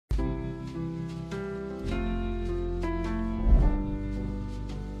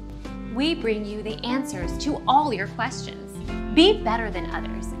we bring you the answers to all your questions. Be better than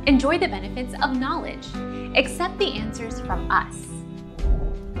others. Enjoy the benefits of knowledge. Accept the answers from us.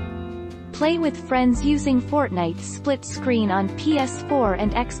 Play with friends using Fortnite Split Screen on PS4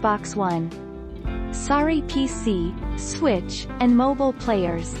 and Xbox One. Sorry PC, Switch, and mobile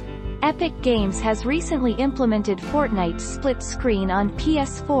players. Epic Games has recently implemented Fortnite Split Screen on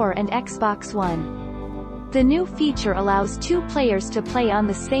PS4 and Xbox One. The new feature allows two players to play on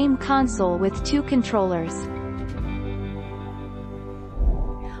the same console with two controllers.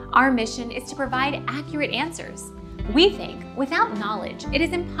 Our mission is to provide accurate answers. We think without knowledge, it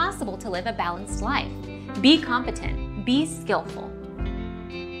is impossible to live a balanced life. Be competent, be skillful.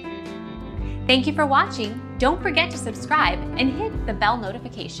 Thank you for watching. Don't forget to subscribe and hit the bell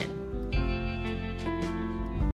notification.